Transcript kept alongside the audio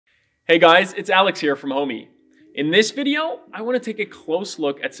Hey guys, it's Alex here from Homey. In this video, I want to take a close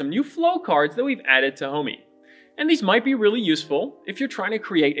look at some new flow cards that we've added to Homey. And these might be really useful if you're trying to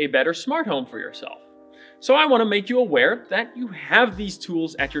create a better smart home for yourself. So I want to make you aware that you have these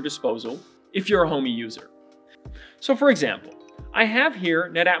tools at your disposal if you're a Homey user. So for example, I have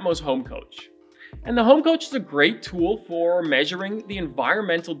here NetAtmos Home Coach. And the Home Coach is a great tool for measuring the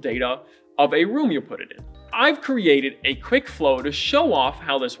environmental data of a room you put it in. I've created a quick flow to show off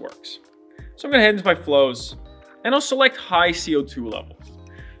how this works. So I'm going to head into my flows and I'll select high CO2 levels.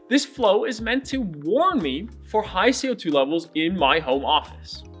 This flow is meant to warn me for high CO2 levels in my home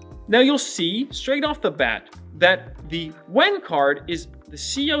office. Now you'll see straight off the bat that the when card is the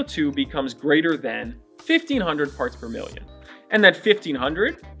CO2 becomes greater than 1500 parts per million. And that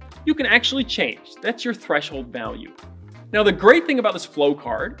 1500 you can actually change. That's your threshold value. Now the great thing about this flow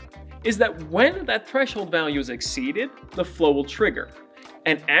card is that when that threshold value is exceeded, the flow will trigger.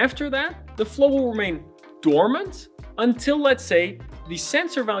 And after that, the flow will remain dormant until, let's say, the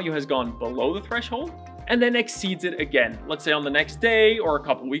sensor value has gone below the threshold and then exceeds it again, let's say on the next day or a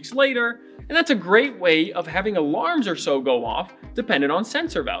couple weeks later. And that's a great way of having alarms or so go off dependent on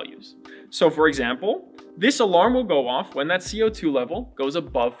sensor values. So for example, this alarm will go off when that CO2 level goes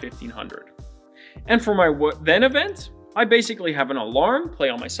above 1500. And for my then event, I basically have an alarm play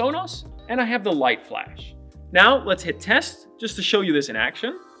on my Sonos and I have the light flash. Now let's hit test just to show you this in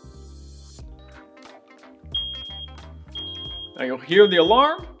action. Now you'll hear the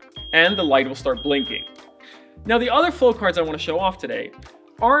alarm and the light will start blinking. Now the other flow cards I want to show off today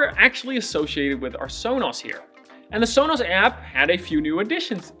are actually associated with our Sonos here. And the Sonos app had a few new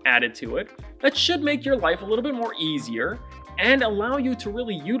additions added to it that should make your life a little bit more easier and allow you to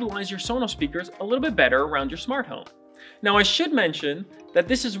really utilize your Sonos speakers a little bit better around your smart home. Now I should mention that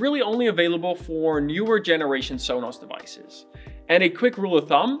this is really only available for newer generation Sonos devices. And a quick rule of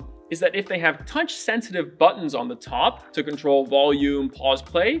thumb is that if they have touch sensitive buttons on the top to control volume, pause,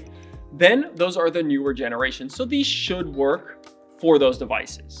 play, then those are the newer generations. So these should work for those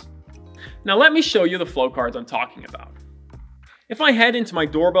devices. Now let me show you the flow cards I'm talking about. If I head into my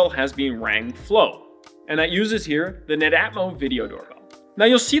doorbell has been rang flow, and that uses here the NetAtmos video doorbell. Now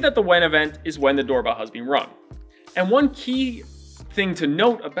you'll see that the when event is when the doorbell has been rung. And one key thing to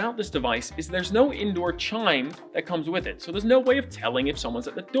note about this device is there's no indoor chime that comes with it. So there's no way of telling if someone's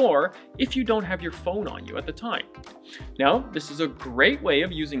at the door if you don't have your phone on you at the time. Now, this is a great way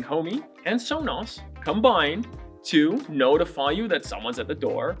of using Homey and Sonos combined to notify you that someone's at the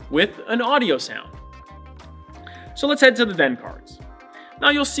door with an audio sound. So let's head to the then cards. Now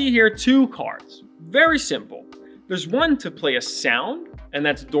you'll see here two cards, very simple. There's one to play a sound, and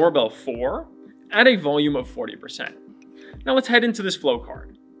that's doorbell 4 at a volume of 40%. Now let's head into this flow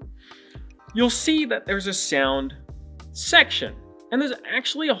card. You'll see that there's a sound section, and there's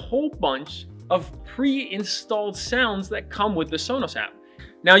actually a whole bunch of pre-installed sounds that come with the Sonos app.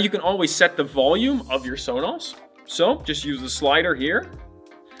 Now you can always set the volume of your Sonos, so just use the slider here.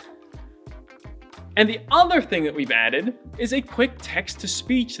 And the other thing that we've added is a quick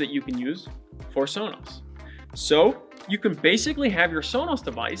text-to-speech that you can use for Sonos. So you can basically have your Sonos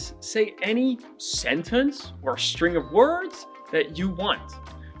device say any sentence or string of words that you want.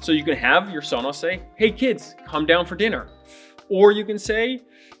 So you can have your Sonos say, "Hey kids, come down for dinner." Or you can say,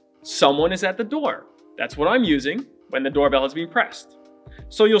 "Someone is at the door." That's what I'm using when the doorbell has been pressed.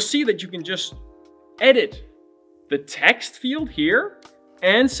 So you'll see that you can just edit the text field here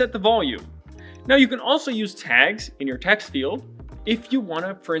and set the volume. Now you can also use tags in your text field if you want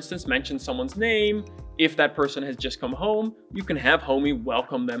to, for instance, mention someone's name. If that person has just come home, you can have Homey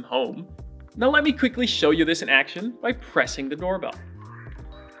welcome them home. Now let me quickly show you this in action by pressing the doorbell.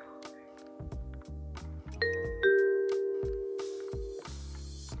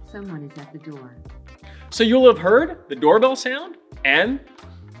 Someone is at the door. So you'll have heard the doorbell sound and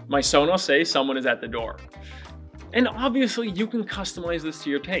my Sonos say someone is at the door. And obviously you can customize this to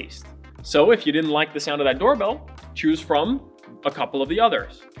your taste. So if you didn't like the sound of that doorbell, choose from a couple of the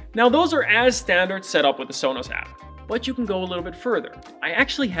others. Now those are as standard set up with the Sonos app, but you can go a little bit further. I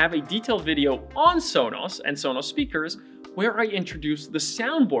actually have a detailed video on Sonos and Sonos speakers where I introduce the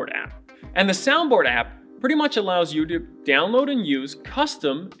Soundboard app. And the Soundboard app pretty much allows you to download and use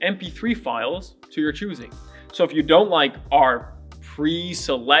custom MP3 files to your choosing. So if you don't like our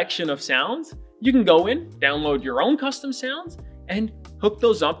pre-selection of sounds, you can go in, download your own custom sounds, and hook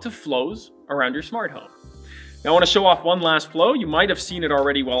those up to flows around your smart home. Now I want to show off one last flow. You might have seen it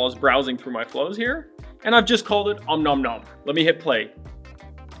already while I was browsing through my flows here, and I've just called it Omnomnom. Let me hit play.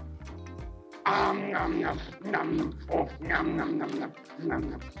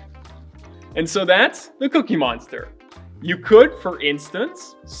 And so that's the Cookie Monster. You could, for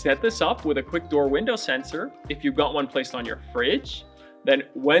instance, set this up with a quick door window sensor if you've got one placed on your fridge. Then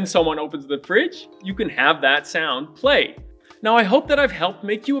when someone opens the fridge, you can have that sound play. Now I hope that I've helped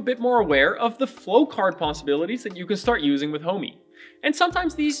make you a bit more aware of the flow card possibilities that you can start using with Homey. And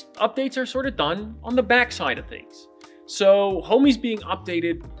sometimes these updates are sort of done on the back side of things. So Homey's being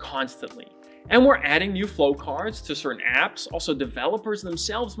updated constantly. And we're adding new flow cards to certain apps. Also, developers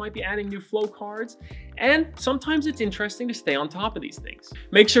themselves might be adding new flow cards. And sometimes it's interesting to stay on top of these things.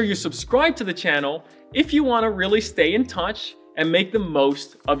 Make sure you subscribe to the channel if you want to really stay in touch and make the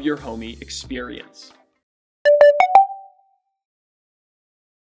most of your Homey experience.